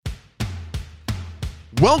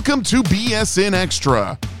Welcome to BSN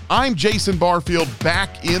Extra. I'm Jason Barfield,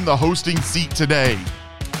 back in the hosting seat today.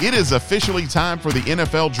 It is officially time for the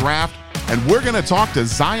NFL Draft, and we're going to talk to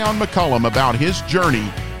Zion McCollum about his journey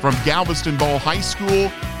from Galveston Ball High School,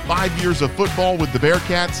 5 years of football with the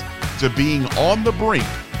Bearcats, to being on the brink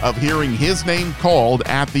of hearing his name called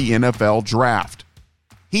at the NFL Draft.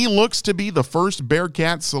 He looks to be the first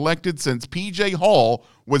Bearcat selected since P.J. Hall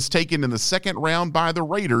was taken in the second round by the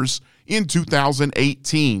Raiders in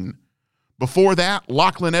 2018. Before that,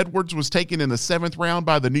 Lachlan Edwards was taken in the seventh round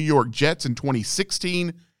by the New York Jets in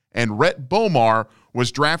 2016, and Rhett Bomar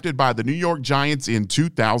was drafted by the New York Giants in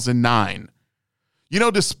 2009. You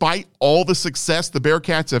know, despite all the success the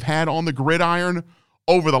Bearcats have had on the gridiron,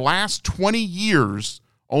 over the last 20 years,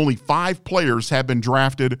 only 5 players have been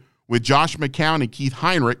drafted, with Josh McCown and Keith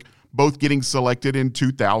Heinrich both getting selected in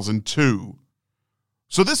 2002.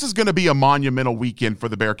 So this is going to be a monumental weekend for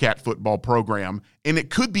the Bearcat football program, and it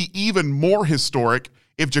could be even more historic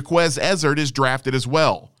if Jaquez Ezzard is drafted as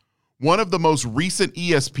well. One of the most recent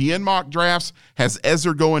ESPN mock drafts has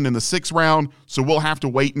Ezzard going in the 6th round, so we'll have to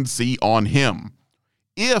wait and see on him.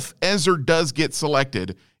 If Ezzard does get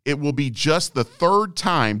selected, it will be just the 3rd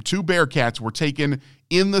time 2 Bearcats were taken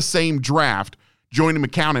in the same draft, joining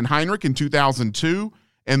McCown and Heinrich in 2002,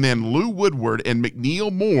 and then Lou Woodward and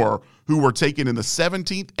McNeil Moore, who were taken in the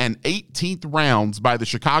 17th and 18th rounds by the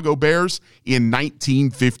Chicago Bears in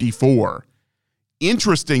 1954.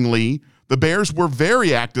 Interestingly, the Bears were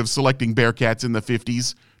very active selecting Bearcats in the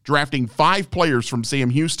 50s, drafting 5 players from Sam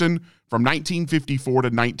Houston from 1954 to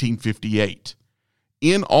 1958.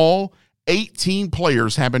 In all, 18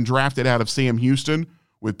 players have been drafted out of Sam Houston,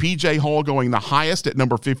 with P.J. Hall going the highest at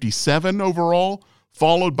number 57 overall,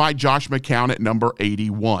 followed by Josh McCown at number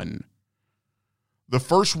 81. The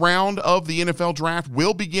first round of the NFL Draft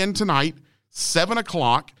will begin tonight, 7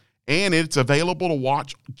 o'clock, and it's available to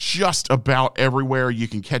watch just about everywhere. You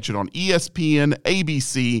can catch it on ESPN,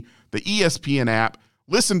 ABC, the ESPN app,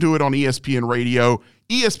 listen to it on ESPN Radio,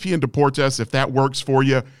 ESPN Deportes if that works for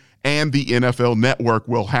you, and the NFL Network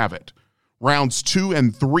will have it. Rounds 2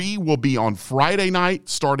 and 3 will be on Friday night,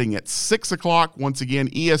 starting at 6 o'clock. Once again,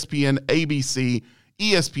 ESPN, ABC,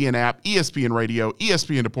 ESPN app, ESPN Radio,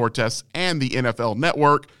 ESPN Deportes, and the NFL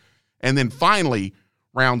Network. And then finally,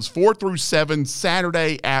 rounds 4 through 7,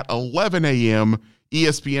 Saturday at 11 a.m.,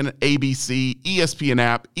 ESPN, ABC, ESPN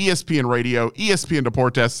app, ESPN Radio, ESPN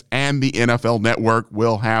Deportes, and the NFL Network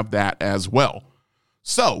will have that as well.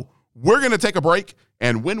 So we're going to take a break,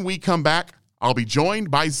 and when we come back, I'll be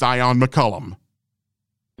joined by Zion McCollum.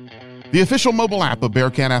 The official mobile app of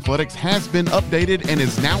Bearcat Athletics has been updated and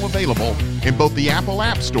is now available in both the Apple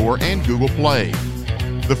App Store and Google Play.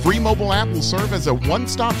 The free mobile app will serve as a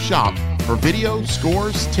one-stop shop for video,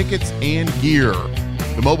 scores, tickets, and gear.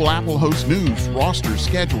 The mobile app will host news, rosters,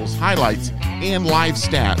 schedules, highlights, and live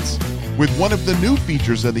stats, with one of the new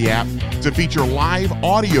features of the app to feature live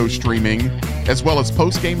audio streaming, as well as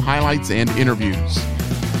post-game highlights and interviews.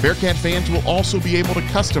 Bearcat fans will also be able to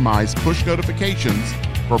customize push notifications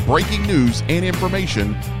for breaking news and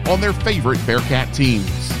information on their favorite Bearcat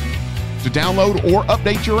teams. To download or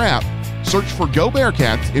update your app, search for Go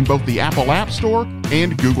Bearcats in both the Apple App Store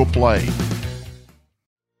and Google Play.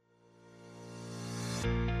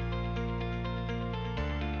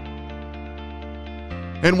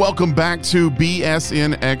 And welcome back to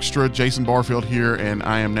BSN Extra. Jason Barfield here, and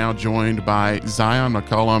I am now joined by Zion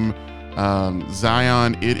McCollum.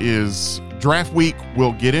 Zion, it is draft week.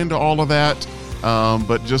 We'll get into all of that.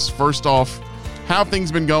 But just first off, how have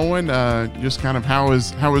things been going? Just kind of how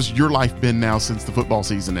has your life been now since the football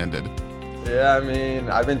season ended? Yeah, I mean,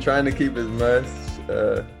 I've been trying to keep as much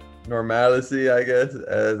normalcy, I guess,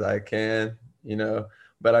 as I can, you know.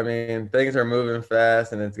 But I mean, things are moving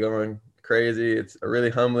fast and it's going crazy. It's a really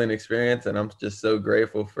humbling experience, and I'm just so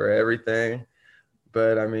grateful for everything.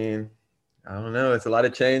 But I mean, I don't know. It's a lot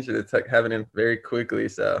of change and it's happening very quickly.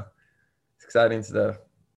 So it's exciting stuff.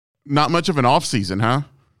 Not much of an off season, huh?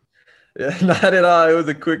 Yeah, not at all. It was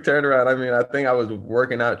a quick turnaround. I mean, I think I was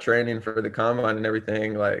working out, training for the combine and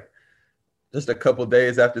everything, like just a couple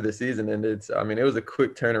days after the season ended. So, I mean, it was a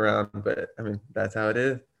quick turnaround, but I mean, that's how it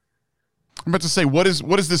is. I'm about to say, what has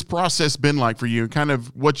this process been like for you? Kind of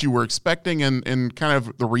what you were expecting and kind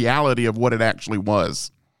of the reality of what it actually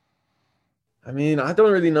was. I mean, I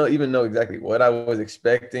don't really even know exactly what I was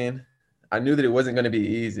expecting. I knew that it wasn't going to be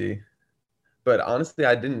easy, but honestly,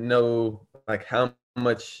 I didn't know like how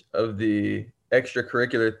much of the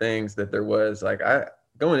extracurricular things that there was. Like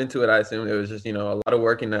going into it, I assumed it was just, a lot of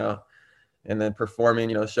working out and then performing,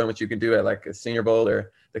 showing what you can do at like a Senior Bowl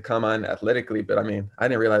or the combine athletically. But I mean, I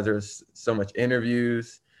didn't realize there was so much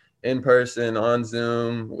interviews in person, on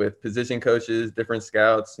Zoom, with position coaches, different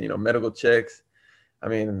scouts, medical checks. I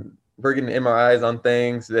mean, we're getting MRIs on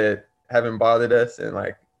things that haven't bothered us in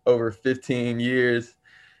like over 15 years.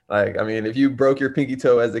 Like, I mean, if you broke your pinky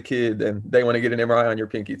toe as a kid, then they want to get an MRI on your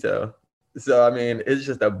pinky toe. So, I mean, it's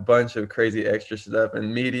just a bunch of crazy extra stuff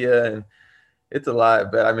and media, and it's a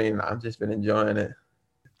lot, but I mean, I've just been enjoying it.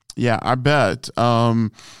 Yeah, I bet.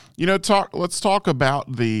 Let's talk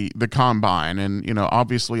about the combine, and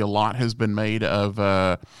obviously a lot has been made of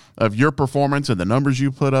your performance and the numbers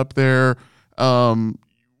you put up there. In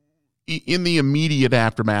the immediate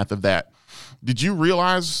aftermath of that, did you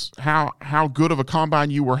realize how good of a combine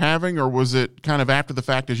you were having, or was it kind of after the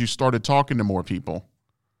fact as you started talking to more people?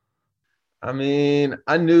 I mean,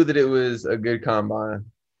 I knew that it was a good combine.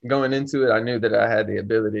 Going into it, I knew that I had the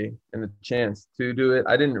ability and the chance to do it.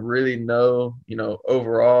 I didn't really know,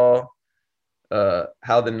 overall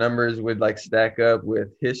how the numbers would like stack up with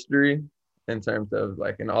history in terms of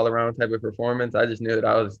like an all around type of performance. I just knew that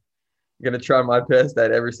I was going to try my best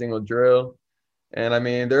at every single drill. And I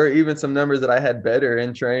mean, there are even some numbers that I had better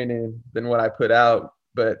in training than what I put out.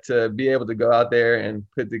 But to be able to go out there and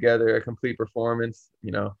put together a complete performance,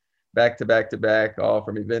 back to back to back, all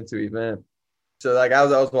from event to event. So like I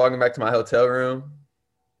was walking back to my hotel room,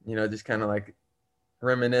 just kind of like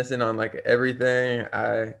reminiscing on like everything.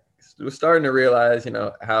 I was starting to realize,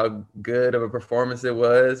 how good of a performance it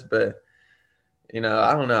was. But, I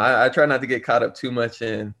don't know. I try not to get caught up too much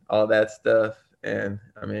in all that stuff. And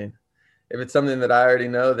I mean, if it's something that I already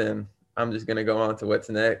know, then I'm just going to go on to what's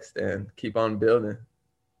next and keep on building.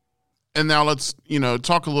 And now let's,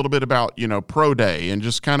 talk a little bit about, pro day and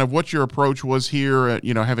just kind of what your approach was here,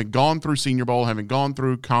 having gone through Senior Bowl, having gone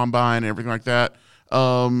through combine and everything like that.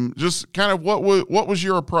 Just kind of what was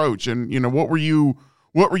your approach, and, what were you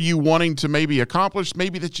wanting to maybe accomplish,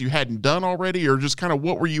 maybe that you hadn't done already, or just kind of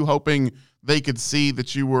what were you hoping they could see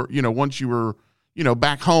that you were, once you were,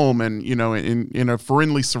 back home and, in a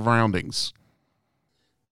friendly surroundings?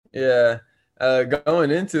 Yeah.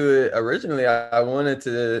 Going into it, originally, I wanted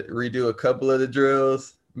to redo a couple of the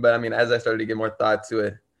drills, but I mean, as I started to get more thought to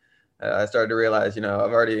it, I started to realize, I've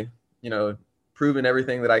already, proven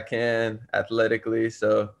everything that I can athletically.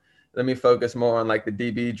 So let me focus more on like the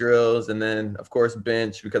DB drills, and then of course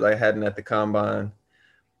bench, because I hadn't at the combine.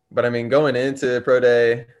 But I mean, going into pro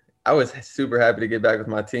day, I was super happy to get back with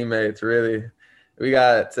my teammates. Really, we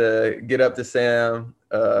got to get up to Sam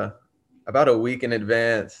about a week in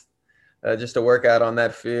advance. Just to work out on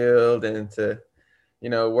that field and to,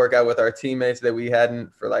 work out with our teammates that we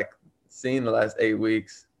hadn't for like seen the last 8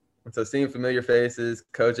 weeks. And so seeing familiar faces,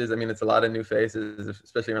 coaches, I mean, it's a lot of new faces,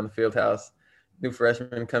 especially around the field house. New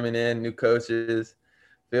freshmen coming in, new coaches,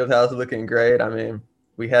 field house looking great. I mean,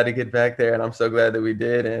 we had to get back there, and I'm so glad that we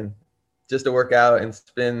did. And just to work out and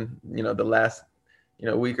spend, the last,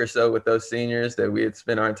 week or so with those seniors that we had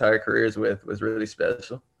spent our entire careers with was really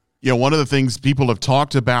special. One of the things people have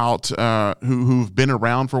talked about who've been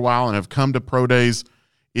around for a while and have come to pro days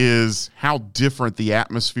is how different the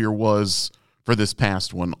atmosphere was for this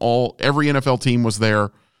past one. Every NFL team was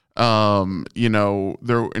there.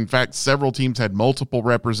 In fact, several teams had multiple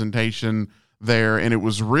representation there, and it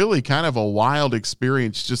was really kind of a wild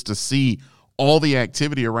experience just to see all the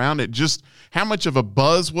activity around it. Just how much of a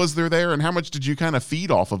buzz was there, and how much did you kind of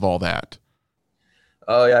feed off of all that?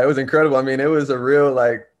 Oh yeah, it was incredible. I mean, it was a real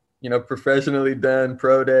professionally done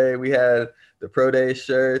pro day. We had the pro day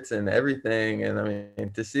shirts and everything. And I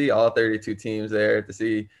mean, to see all 32 teams there, to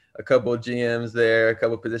see a couple of GMs there, a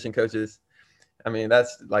couple of position coaches, I mean,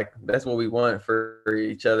 that's what we want for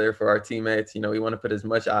each other, for our teammates. We want to put as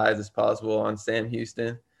much eyes as possible on Sam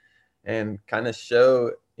Houston and kind of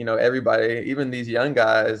show, everybody, even these young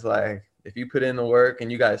guys, like if you put in the work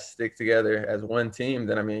and you guys stick together as one team,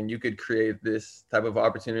 then I mean, you could create this type of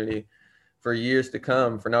opportunity for years to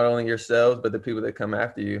come for not only yourselves, but the people that come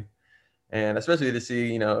after you. And especially to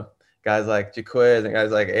see, guys like Jaquez and guys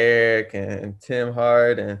like Eric and Tim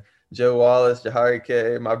Hart and Joe Wallace, Jahari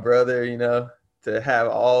K, my brother, to have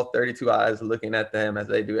all 32 eyes looking at them as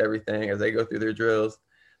they do everything, as they go through their drills.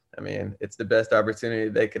 I mean, it's the best opportunity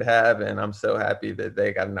they could have. And I'm so happy that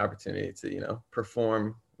they got an opportunity to,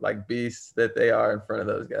 perform like beasts that they are in front of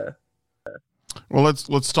those guys. Well,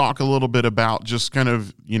 let's talk a little bit about just kind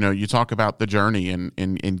of, you talk about the journey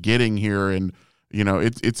and getting here, and,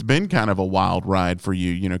 it's been kind of a wild ride for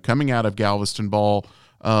you, coming out of Galveston Ball.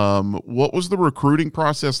 What was the recruiting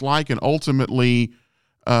process like, and ultimately,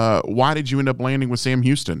 why did you end up landing with Sam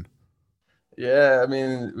Houston? Yeah, I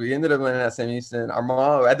mean, we ended up landing at Sam Houston. Our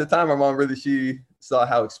mom really, she saw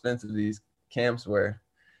how expensive these camps were.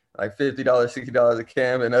 like $50, $60 a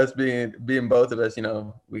camp, and us being both of us, you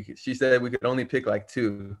know, she said we could only pick like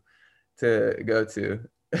 2 to go to.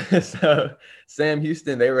 So Sam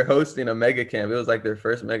Houston, they were hosting a mega camp. It was like their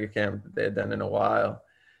first mega camp that they had done in a while.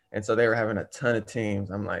 And so they were having a ton of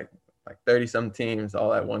teams. I'm like 30 some teams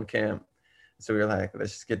all at one camp. So we were like,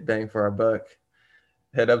 let's just get bang for our buck,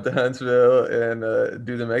 head up to Huntsville and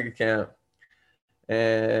do the mega camp.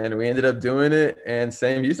 And we ended up doing it. And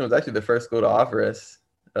Sam Houston was actually the first school to offer us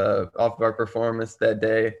off of our performance that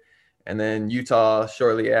day. And then Utah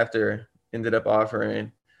shortly after ended up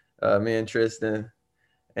offering me and Tristan.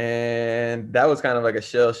 And that was kind of like a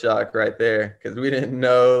shell shock right there, because we didn't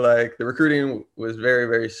know, like, the recruiting was very,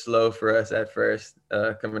 very slow for us at first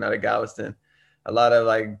coming out of Galveston. A lot of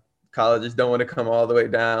like colleges don't want to come all the way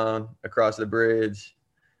down across the bridge,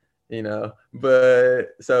 you know,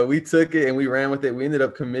 but so we took it and we ran with it. We ended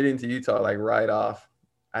up committing to Utah like right off.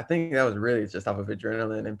 I think that was really just off of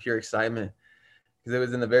adrenaline and pure excitement, because it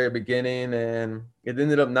was in the very beginning and it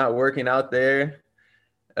ended up not working out there.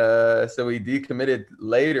 So we decommitted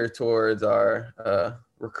later towards our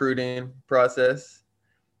recruiting process.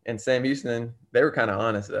 And Sam Houston, they were kind of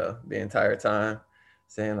honest though the entire time,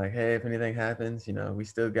 saying like, hey, if anything happens, you know, we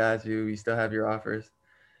still got you. We still have your offers.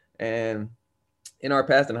 And in our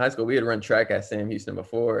past in high school, we had run track at Sam Houston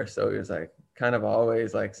before. So it was like kind of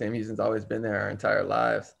always like Sam Houston's always been there our entire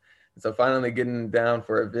lives. And so finally getting down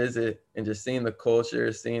for a visit and just seeing the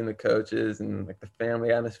culture, seeing the coaches and like the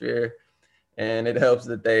family atmosphere. And it helps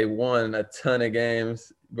that they won a ton of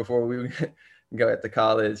games before we go at the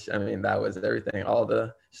college. I mean, that was everything. All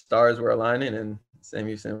the stars were aligning, and Sam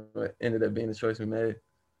Houston ended up being the choice we made.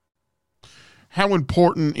 How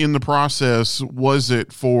important in the process was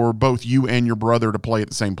it for both you and your brother to play at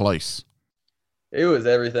the same place? It was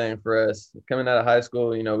everything for us. Coming out of high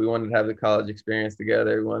school, you know, we wanted to have the college experience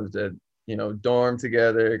together. We wanted to, you know, dorm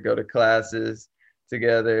together, go to classes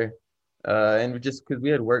together. And just because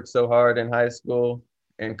we had worked so hard in high school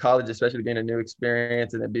and college, especially being a new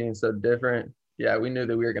experience and it being so different, yeah, we knew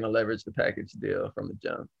that we were going to leverage the package deal from the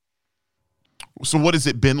jump. So what has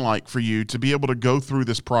it been like for you to be able to go through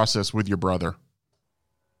this process with your brother?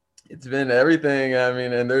 It's been everything. I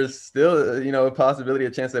mean, and there's still, you know, a possibility,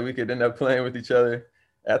 a chance that we could end up playing with each other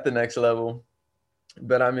at the next level.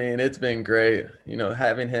 But I mean, it's been great, you know,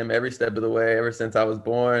 having him every step of the way ever since I was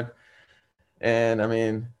born. And I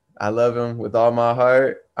mean, I love him with all my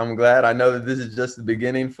heart. I'm glad. I know that this is just the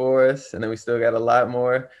beginning for us, and then we still got a lot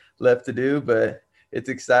more left to do, but it's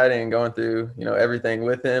exciting going through, you know, everything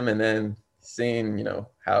with him and then seeing, you know,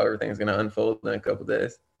 how everything's going to unfold in a couple of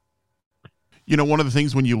days. You know, one of the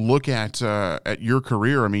things when you look at your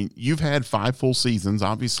career, I mean, you've had 5 full seasons.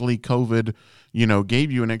 Obviously, COVID, you know,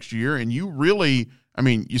 gave you an extra year, and you really, I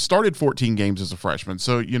mean, you started 14 games as a freshman.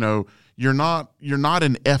 So, you know, you're not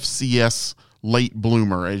an FCS late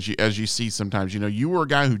bloomer as you see sometimes. You know, you were a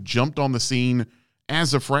guy who jumped on the scene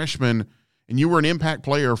as a freshman, and you were an impact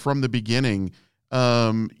player from the beginning.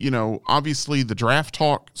 You know, obviously the draft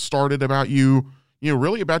talk started about you know,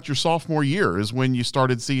 really about your sophomore year is when you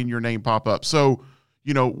started seeing your name pop up. So,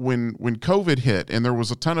 you know, when COVID hit and there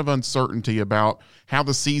was a ton of uncertainty about how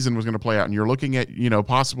the season was going to play out, and you're looking at, you know,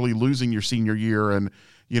 possibly losing your senior year, and,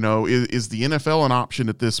 you know, is the NFL an option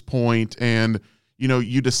at this point? And, you know,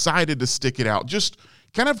 you decided to stick it out. Just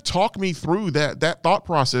kind of talk me through that thought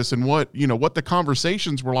process and what the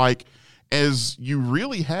conversations were like as you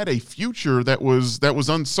really had a future that was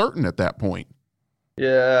uncertain at that point.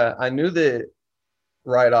 Yeah, I knew that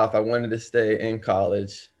right off I wanted to stay in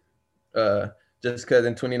college, just because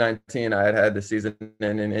in 2019 I had the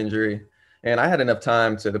season-ending injury, and I had enough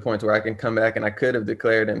time to the point where I can come back, and I could have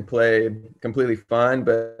declared and played completely fine,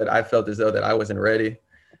 but I felt as though that I wasn't ready.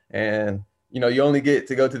 And you know, you only get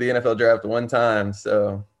to go to the NFL draft one time.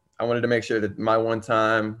 So I wanted to make sure that my one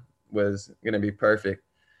time was going to be perfect.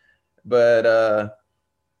 But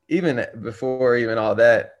even before even all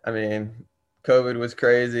that, I mean, COVID was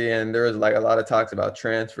crazy and there was like a lot of talks about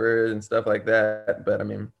transfers and stuff like that. But I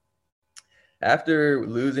mean, after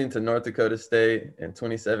losing to North Dakota State in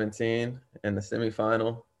 2017 in the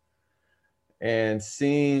semifinal and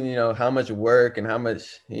seeing, you know, how much work and how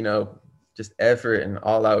much, you know, just effort and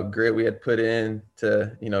all out grit we had put in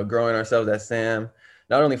to, you know, growing ourselves at Sam,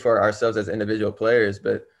 not only for ourselves as individual players,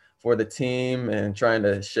 but for the team and trying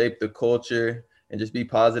to shape the culture and just be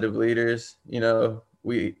positive leaders. You know,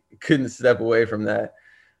 we couldn't step away from that.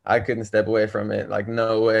 I couldn't step away from it. Like,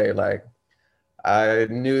 no way. Like, I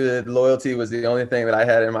knew that loyalty was the only thing that I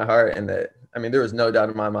had in my heart, and that, I mean, there was no doubt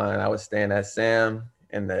in my mind I was staying at Sam,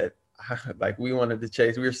 and that like we wanted to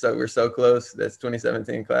chase. We were so close. That's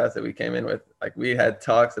 2017 class that we came in with. Like, we had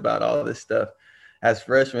talks about all this stuff, as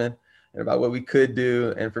freshmen and about what we could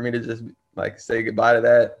do. And for me to just like say goodbye to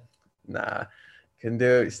that, nah, can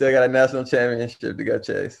do it. Still got a national championship to go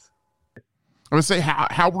chase. I would say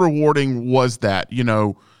how rewarding was that,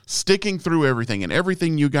 sticking through everything and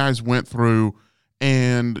everything you guys went through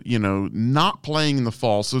and, not playing in the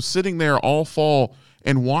fall. So sitting there all fall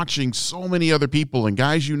and watching so many other people and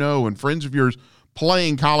guys and friends of yours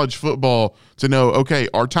playing college football to know, okay,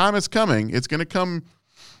 our time is coming. It's going to come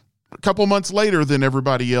a couple months later than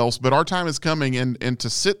everybody else, but our time is coming. And to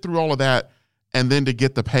sit through all of that and then to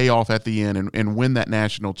get the payoff at the end and win that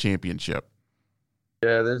national championship.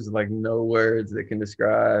 Yeah, there's like no words that can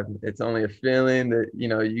describe. It's only a feeling that,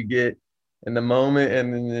 you get in the moment.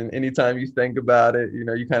 And then anytime you think about it,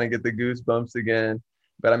 you kind of get the goosebumps again.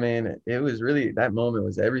 But I mean, it was really, that moment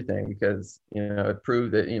was everything because, it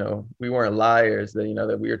proved that, we weren't liars, that,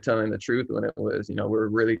 that we were telling the truth when it was, we're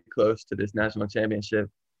really close to this national championship.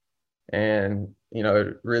 And,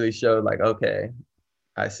 it really showed like, okay,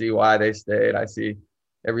 I see why they stayed. I see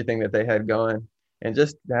everything that they had going. And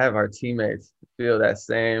just to have our teammates feel that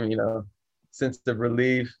same, sense of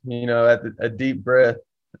relief, at a deep breath,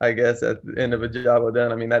 I guess, at the end of a job well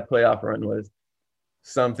done. I mean, that playoff run was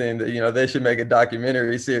something that, they should make a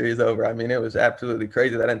documentary series over. I mean, it was absolutely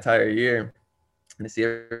crazy that entire year. And to see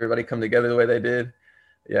everybody come together the way they did.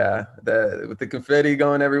 Yeah, with the confetti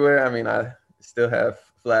going everywhere, I mean, I still have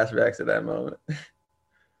flashbacks of that moment.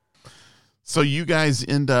 So you guys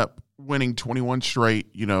end up winning 21 straight,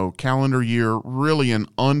 calendar year, really an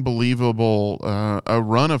unbelievable a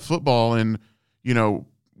run of football. And,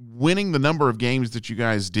 winning the number of games that you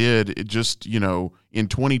guys did, it just, in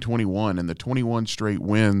 2021 and the 21 straight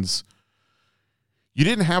wins, you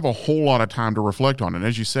didn't have a whole lot of time to reflect on it.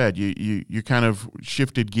 As you said, you kind of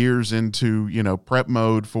shifted gears into, prep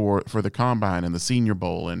mode for the Combine and the Senior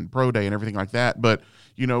Bowl and Pro Day and everything like that. But,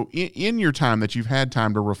 in your time that you've had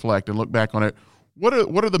time to reflect and look back on it, what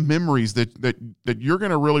are the memories that you're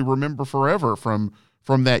going to really remember forever from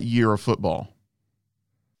that year of football?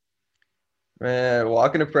 Man,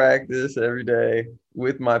 walking to practice every day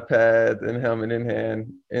with my pads and helmet in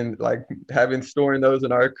hand and like storing those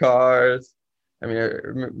in our cars. I mean,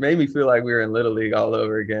 it made me feel like we were in Little League all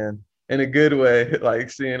over again in a good way,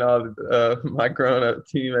 like seeing all my grown-up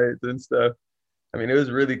teammates and stuff. I mean, it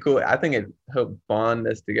was really cool. I think it helped bond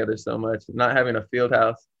us together so much, not having a field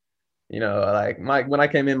house. Like when I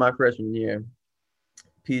came in my freshman year,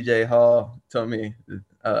 PJ Hall told me,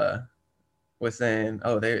 was saying,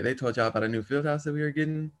 oh, they told y'all about a new field house that we were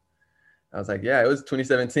getting. I was like, yeah, it was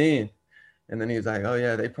 2017. And then he was like, oh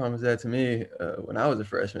yeah, they promised that to me when I was a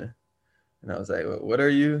freshman. And I was like, what are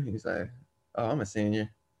you? He's like, oh, I'm a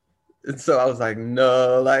senior. And so I was like,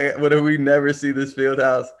 no, like, what if we never see this field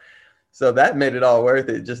house? So that made it all worth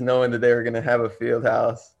it, just knowing that they were going to have a field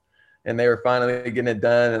house and they were finally getting it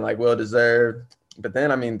done and like well-deserved. But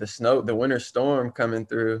then, I mean, the winter storm coming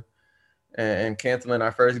through and canceling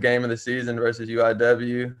our first game of the season versus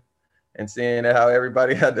UIW and seeing how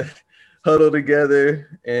everybody had to huddle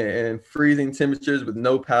together and freezing temperatures with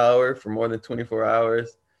no power for more than 24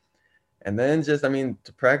 hours. And then just, I mean,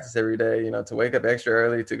 to practice every day, to wake up extra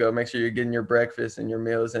early, to go make sure you're getting your breakfast and your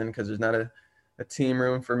meals in because there's not a team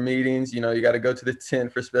room for meetings. You got to go to the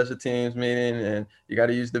tent for special teams meeting and you got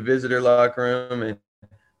to use the visitor locker room and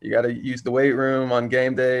you got to use the weight room on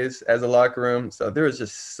game days as a locker room. So there was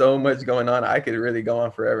just so much going on. I could really go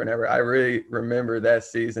on forever and ever. I really remember that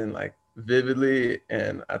season like vividly,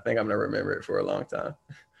 and I think I'm going to remember it for a long time.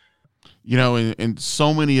 And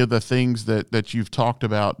so many of the things that you've talked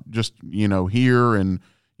about just, here and,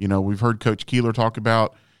 we've heard Coach Keeler talk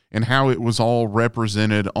about and how it was all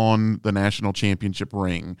represented on the national championship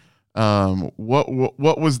ring.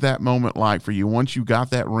 What was that moment like for you once you got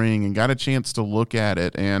that ring and got a chance to look at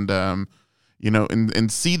it and,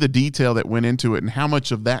 and see the detail that went into it and how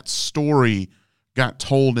much of that story got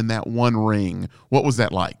told in that one ring? What was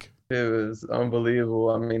that like? It was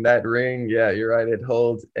unbelievable. I mean, that ring, yeah, you're right. It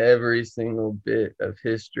holds every single bit of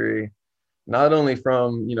history, not only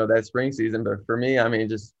from, that spring season, but for me, I mean,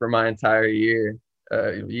 just for my entire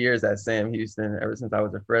years at Sam Houston, ever since I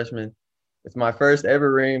was a freshman. It's my first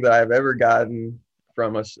ever ring that I've ever gotten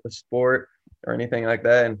from a sport or anything like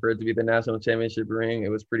that. And for it to be the national championship ring, it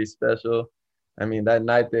was pretty special. I mean, that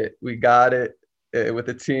night that we got it with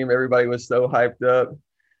the team, everybody was so hyped up,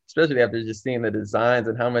 especially after just seeing the designs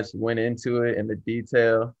and how much went into it and the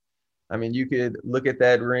detail. I mean, you could look at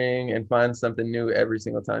that ring and find something new every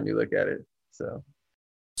single time you look at it.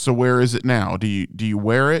 So where is it now? Do you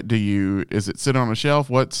wear it? Is it sit on a shelf?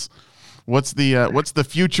 What's the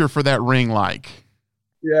future for that ring like?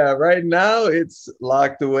 Yeah, right now it's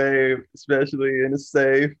locked away, especially in a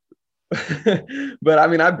safe. But I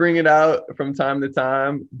mean, I bring it out from time to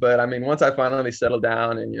time. But I mean, once I finally settle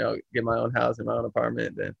down and, get my own house and my own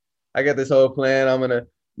apartment, then I got this whole plan I'm going to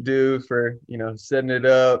do for, setting it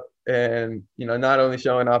up and, not only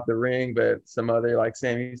showing off the ring, but some other like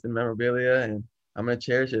Sam Houston memorabilia. And I'm going to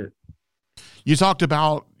cherish it. You talked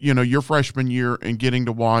about, your freshman year and getting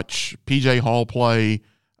to watch PJ Hall play.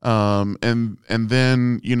 And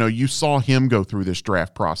then, you saw him go through this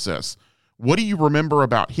draft process. What do you remember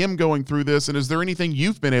about him going through this? And is there anything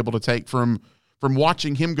you've been able to take from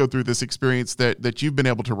watching him go through this experience that you've been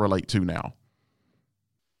able to relate to now?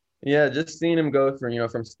 Yeah, just seeing him go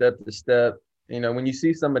from step to step. When you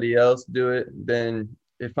see somebody else do it, then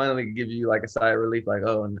it finally gives you like a sigh of relief, like,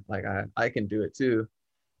 oh, and like I can do it too.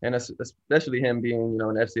 And especially him being,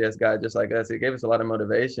 an FCS guy just like us, it gave us a lot of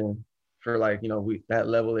motivation for like, that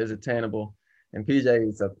level is attainable. And PJ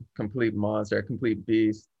is a complete monster, a complete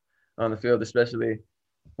beast on the field, especially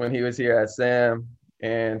when he was here at Sam.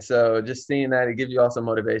 And so just seeing that, it gives you also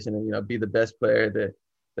motivation and, be the best player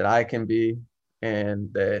that I can be,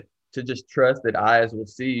 and that to just trust that eyes will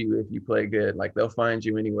see you if you play good, like they'll find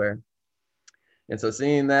you anywhere. And so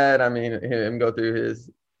seeing that, I mean, him go through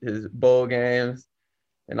his bowl games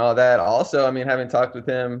and all that. Also, I mean, having talked with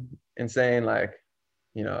him and saying like,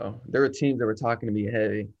 there were teams that were talking to me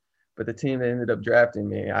heavy, but the team that ended up drafting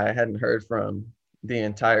me, I hadn't heard from the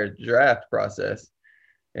entire draft process.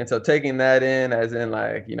 And so taking that in as in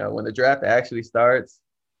like, when the draft actually starts,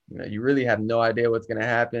 you really have no idea what's going to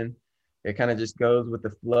happen. It kind of just goes with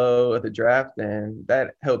the flow of the draft. And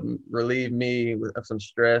that helped relieve me of some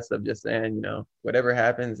stress of just saying, whatever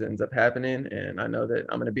happens ends up happening. And I know that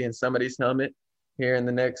I'm going to be in somebody's helmet here in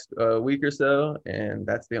the next week or so. And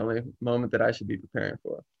that's the only moment that I should be preparing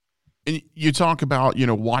for. And you talk about,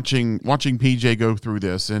 watching PJ go through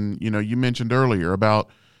this. And, you mentioned earlier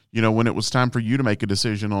about, when it was time for you to make a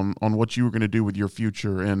decision on what you were going to do with your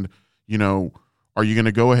future. And, are you going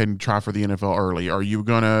to go ahead and try for the NFL early? Are you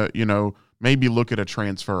going to, maybe look at a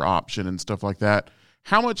transfer option and stuff like that?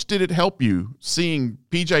 How much did it help you seeing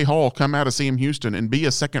PJ Hall come out of Sam Houston and be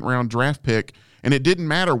a second-round draft pick, and it didn't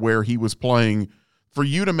matter where he was playing, for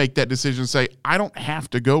you to make that decision, say, I don't have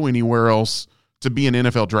to go anywhere else to be an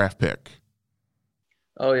NFL draft pick?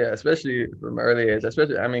 Oh, yeah, especially from early age.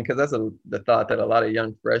 Especially, I mean, because that's the thought that a lot of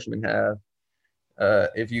young freshmen have.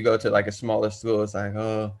 If you go to like a smaller school, it's like,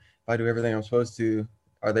 oh, if I do everything I'm supposed to,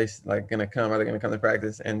 are they like going to come? Are they going to come to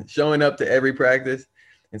practice? And showing up to every practice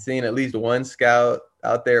and seeing at least one scout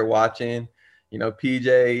out there watching,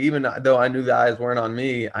 PJ, even though I knew the eyes weren't on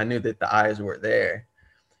me, I knew that the eyes were there.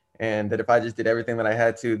 And that if I just did everything that I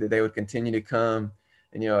had to, that they would continue to come.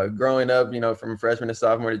 And, growing up, from freshman to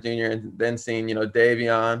sophomore to junior, and then seeing,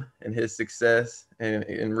 Davion and his success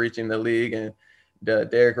and reaching the league, and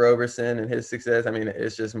Derek Roberson and his success. I mean,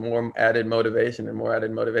 it's just more added motivation. And,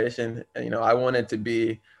 I wanted to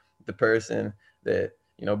be the person that,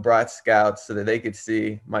 brought scouts so that they could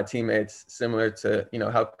see my teammates similar to,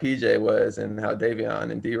 how PJ was and how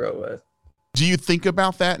Davion and D-Row was. Do you think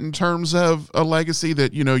about that in terms of a legacy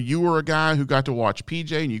that, you were a guy who got to watch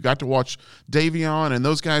PJ and you got to watch Davion and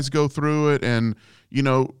those guys go through it, and,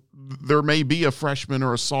 there may be a freshman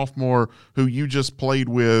or a sophomore who you just played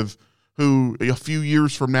with who a few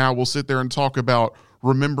years from now will sit there and talk about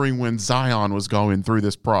remembering when Zion was going through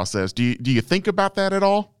this process. Do you think about that at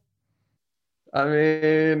all? I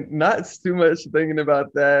mean, not too much thinking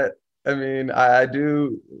about that. I mean, I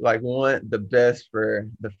do like want the best for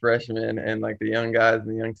the freshmen and like the young guys and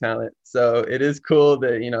the young talent. So it is cool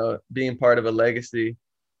that, being part of a legacy,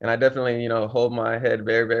 and I definitely, hold my head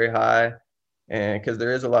very, very high, and because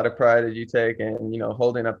there is a lot of pride that you take, and,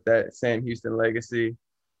 holding up that Sam Houston legacy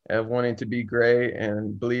of wanting to be great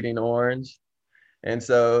and bleeding orange. And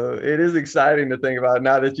so it is exciting to think about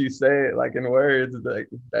now that you say it like in words. Like,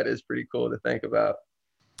 that is pretty cool to think about.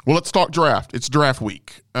 Well, let's talk draft. It's draft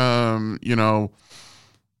week. Where are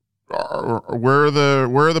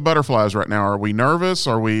the butterflies right now? Are we nervous?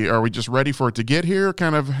 Are we just ready for it to get here?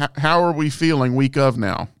 Kind of how are we feeling week of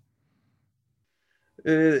now?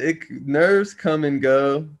 Nerves come and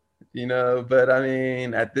go, but I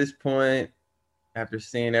mean, at this point, after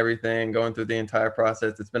seeing everything, going through the entire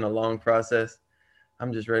process, it's been a long process.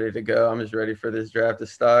 I'm just ready to go. I'm just ready for this draft to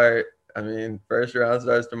start. I mean, first round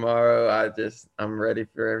starts tomorrow. I'm ready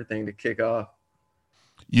for everything to kick off.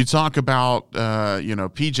 You talk about,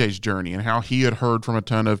 PJ's journey and how he had heard from a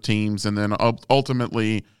ton of teams, and then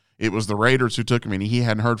ultimately it was the Raiders who took him, and he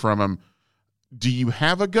hadn't heard from him. Do you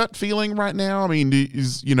have a gut feeling right now? I mean, do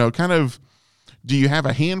you have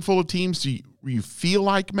a handful of teams? Do you feel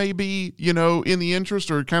like maybe, in the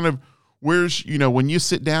interest, or kind of where's, when you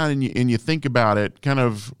sit down and you think about it, kind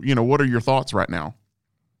of, what are your thoughts right now?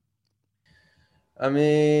 I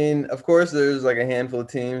mean, of course, there's like a handful of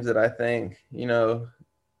teams that I think,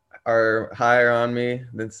 are higher on me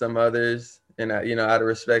than some others. And, out of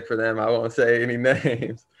respect for them, I won't say any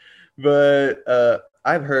names. But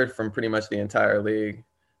I've heard from pretty much the entire league,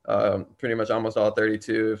 pretty much almost all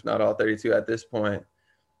 32, if not all 32 at this point.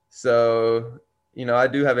 So, I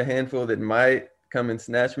do have a handful that might come and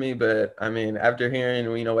snatch me. But, I mean, after hearing,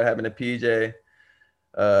 what happened to PJ,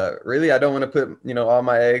 really, I don't want to put, all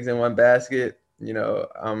my eggs in one basket.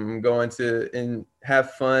 I'm going to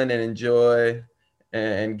have fun and enjoy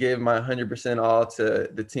and give my 100% all to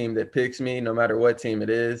the team that picks me, no matter what team it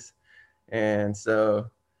is. And so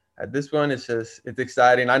at this point, it's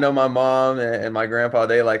exciting. I know my mom and my grandpa,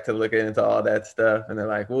 they like to look into all that stuff, and they're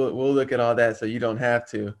like, we'll look at all that so you don't have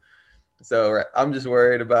to. So I'm just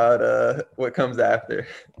worried about what comes after.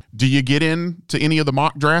 Do you get into any of the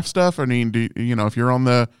mock draft stuff? I mean, if you're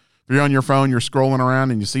on your phone, you're scrolling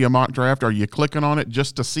around and you see a mock draft, are you clicking on it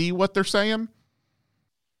just to see what they're saying?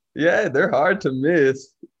 Yeah, they're hard to miss.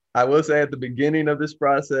 I will say at the beginning of this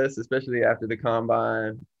process, especially after the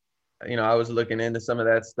combine, I was looking into some of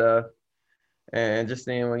that stuff and just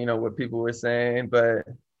seeing, what people were saying. But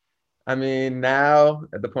I mean, now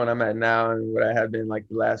at the point I'm at now and what I have been like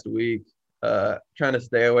the last week, trying to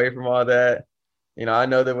stay away from all that. I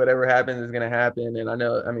know that whatever happens is going to happen. And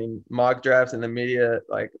I mean, mock drafts in the media,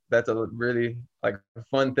 like that's a really like a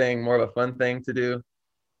fun thing, more of a fun thing to do.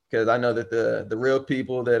 Because I know that the real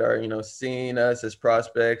people that are, seeing us as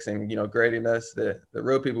prospects and, grading us, the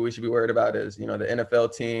real people we should be worried about is, the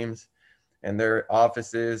NFL teams and their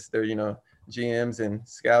offices, their, GMs and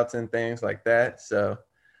scouts and things like that. So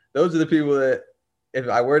those are the people that if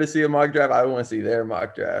I were to see a mock draft, I would want to see their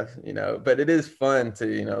mock draft, but it is fun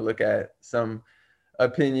to, look at some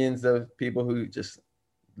opinions of people who just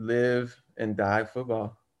live and die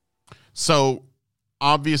football. So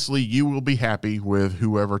obviously you will be happy with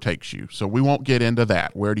whoever takes you. So we won't get into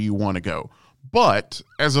that. Where do you want to go? But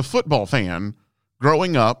as a football fan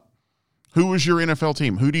growing up, who was your NFL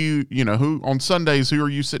team? Who do who on Sundays, who are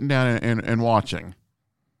you sitting down and watching?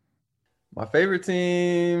 My favorite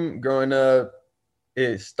team growing up,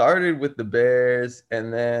 it started with the Bears.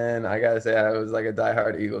 And then I got to say, I was like a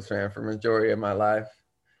diehard Eagles fan for the majority of my life.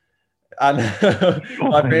 I know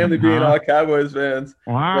my family being all Cowboys fans.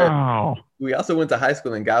 Wow. We also went to high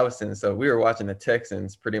school in Galveston, so we were watching the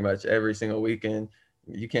Texans pretty much every single weekend.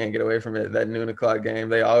 You can't get away from it. That noon o'clock game,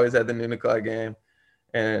 they always had the noon o'clock game.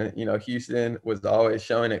 And, Houston was always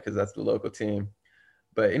showing it because that's the local team.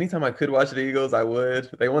 But anytime I could watch the Eagles, I would.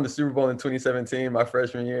 They won the Super Bowl in 2017, my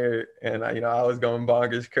freshman year. And, I was going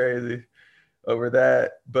bonkers crazy over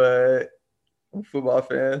that. But I'm a football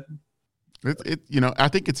fan. I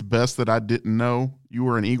think it's best that I didn't know you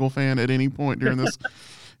were an Eagle fan at any point during this.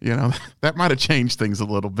 That might have changed things a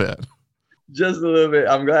little bit. Just a little bit.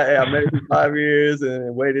 I'm glad I made it for 5 years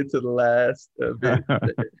and waited to the last bit.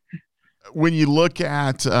 When you look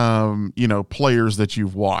at players that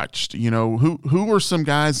you've watched, who are some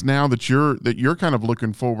guys now that you're kind of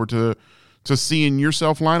looking forward to seeing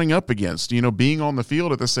yourself lining up against, being on the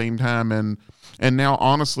field at the same time and now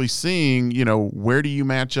honestly seeing, where do you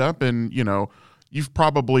match up? And, you've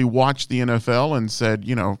probably watched the NFL and said,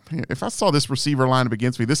 if I saw this receiver line up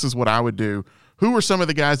against me, this is what I would do. Who are some of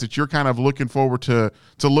the guys that you're kind of looking forward to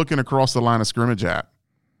looking across the line of scrimmage at?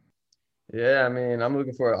 Yeah, I mean, I'm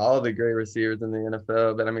looking for all the great receivers in the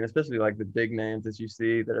NFL, but I mean, especially like the big names that you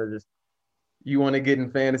see that are just, you want to get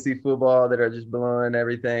in fantasy football that are just blowing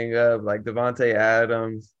everything up, like Davante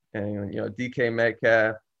Adams and, DK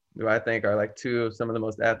Metcalf, who I think are like two of some of the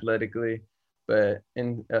most athletically, but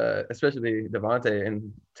especially Davante,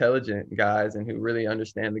 intelligent guys and who really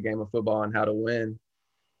understand the game of football and how to win.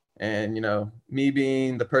 And, me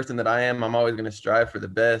being the person that I am, I'm always going to strive for the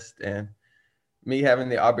best. And me having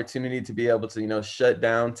the opportunity to be able to, shut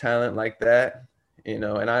down talent like that, and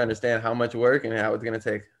I understand how much work and how it's going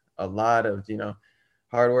to take a lot of,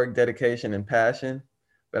 hard work, dedication, and passion.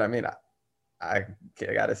 But I mean, I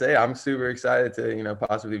got to say, I'm super excited to,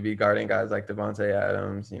 possibly be guarding guys like Davante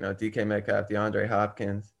Adams, DK Metcalf, DeAndre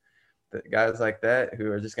Hopkins, guys like that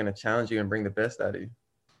who are just going to challenge you and bring the best out of you.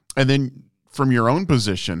 And then from your own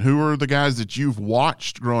position, who are the guys that you've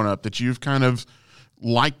watched growing up that you've kind of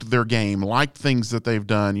liked their game, liked things that they've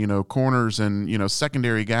done, corners and,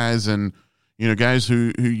 secondary guys and, guys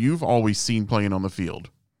who you've always seen playing on the field?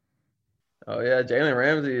 Oh, yeah. Jalen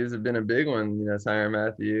Ramsey has been a big one, Tyrann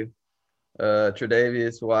Mathieu,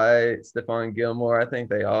 Tre'Davious White, Stephon Gilmore. I think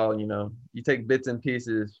they all, you take bits and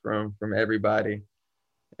pieces from everybody.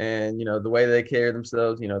 and, you know, the way they carry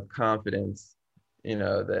themselves, you know, the confidence, you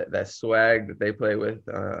know, that swag that they play with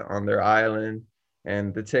on their island,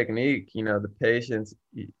 and the technique, you know, the patience,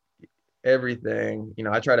 everything, you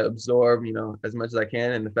know, I try to absorb, you know, as much as I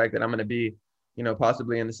can. And the fact that I'm going to be, you know,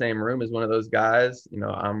 possibly in the same room as one of those guys, you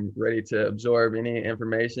know, I'm ready to absorb any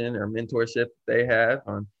information or mentorship they have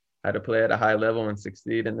on how to play at a high level and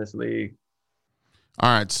succeed in this league. All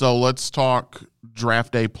right, so let's talk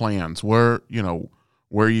draft day plans. Where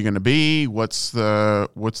are you going to be? What's the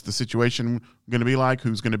situation going to be like?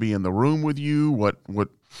 Who's going to be in the room with you? What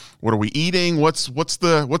are we eating? What's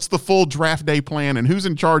the full draft day plan, and who's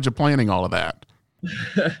in charge of planning all of that?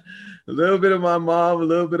 A little bit of my mom, a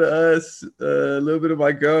little bit of us, a little bit of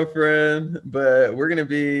my girlfriend, but we're going to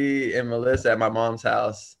be in Melissa at my mom's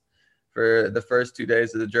house for the first 2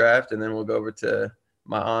 days of the draft, and then we'll go over to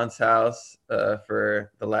my aunt's house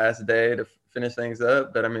for the last day to finish things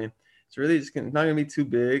up. But I mean, it's really just not going to be too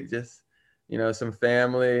big, just, you know, some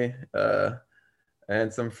family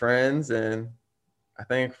and some friends. And I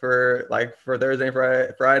think for Thursday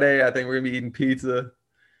and Friday, I think we're going to be eating pizza.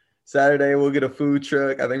 Saturday, we'll get a food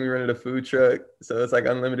truck. I think we rented a food truck. So it's like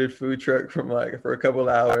unlimited food truck for a couple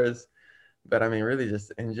hours. But I mean, really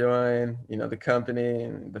just enjoying, you know, the company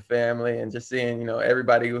and the family, and just seeing, you know,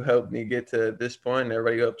 everybody who helped me get to this point and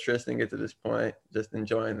everybody who helped Tristan get to this point, just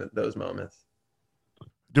enjoying those moments.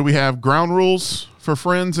 Do we have ground rules for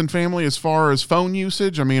friends and family as far as phone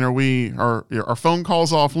usage? I mean, are phone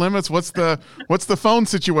calls off limits? What's the phone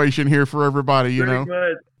situation here for everybody, you know?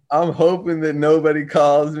 Pretty much. I'm hoping that nobody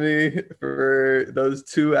calls me for those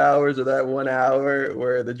 2 hours or that 1 hour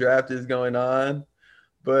where the draft is going on.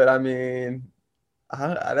 But I mean,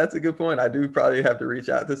 that's a good point. I do probably have to reach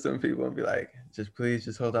out to some people and be like,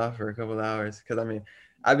 please hold off for a couple of hours. Because I mean,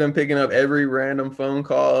 I've been picking up every random phone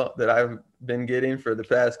call that I've been getting for the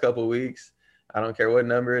past couple of weeks. I don't care what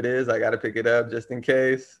number it is. I got to pick it up just in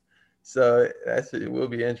case. So it will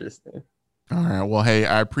be interesting. All right. Well, hey,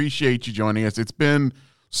 I appreciate you joining us. It's been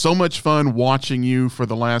so much fun watching you for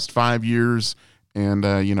the last 5 years. And,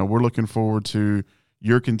 you know, we're looking forward to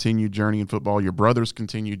your continued journey in football, your brother's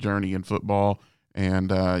continued journey in football. And,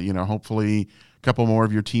 you know, hopefully a couple more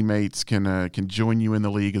of your teammates can join you in the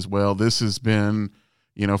league as well. This has been,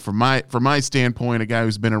 you know, from my standpoint, a guy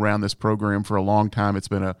who's been around this program for a long time, it's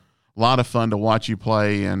been a lot of fun to watch you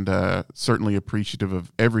play, and certainly appreciative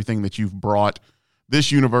of everything that you've brought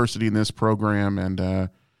this university and this program, and,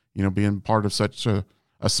 you know, being part of such a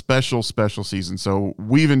special season. So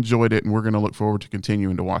we've enjoyed it, and we're going to look forward to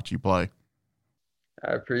continuing to watch you play.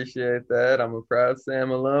 I appreciate that. I'm a proud Sam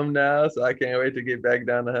alum now, so I can't wait to get back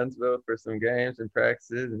down to Huntsville for some games and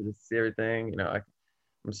practices and just see everything. You know,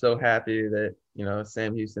 I'm so happy that, you know,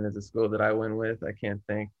 Sam Houston is a school that I went with. I can't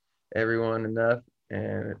thank everyone enough.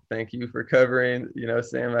 And thank you for covering, you know,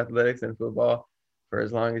 Sam athletics and football for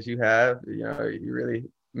as long as you have. You know, you really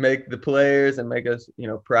make the players and make us, you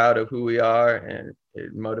know, proud of who we are, and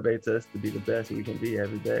it motivates us to be the best we can be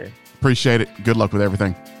every day. Appreciate it. Good luck with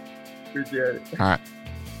everything. Appreciate it. All right.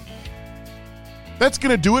 That's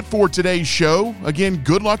going to do it for today's show. Again,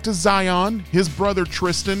 good luck to Zion, his brother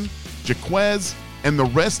Tristan, Jaquez, and the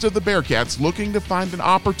rest of the Bearcats looking to find an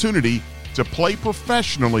opportunity to play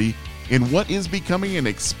professionally in what is becoming an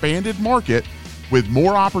expanded market with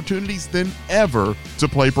more opportunities than ever to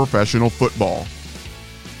play professional football.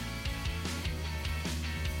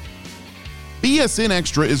 BSN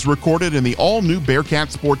Extra is recorded in the all-new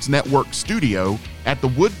Bearcat Sports Network studio at the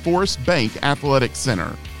Wood Forest Bank Athletic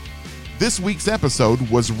Center. This week's episode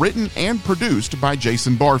was written and produced by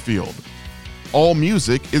Jason Barfield. All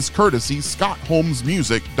music is courtesy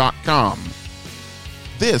ScottHolmesMusic.com.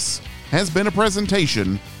 This has been a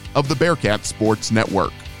presentation of the Bearcat Sports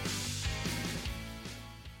Network.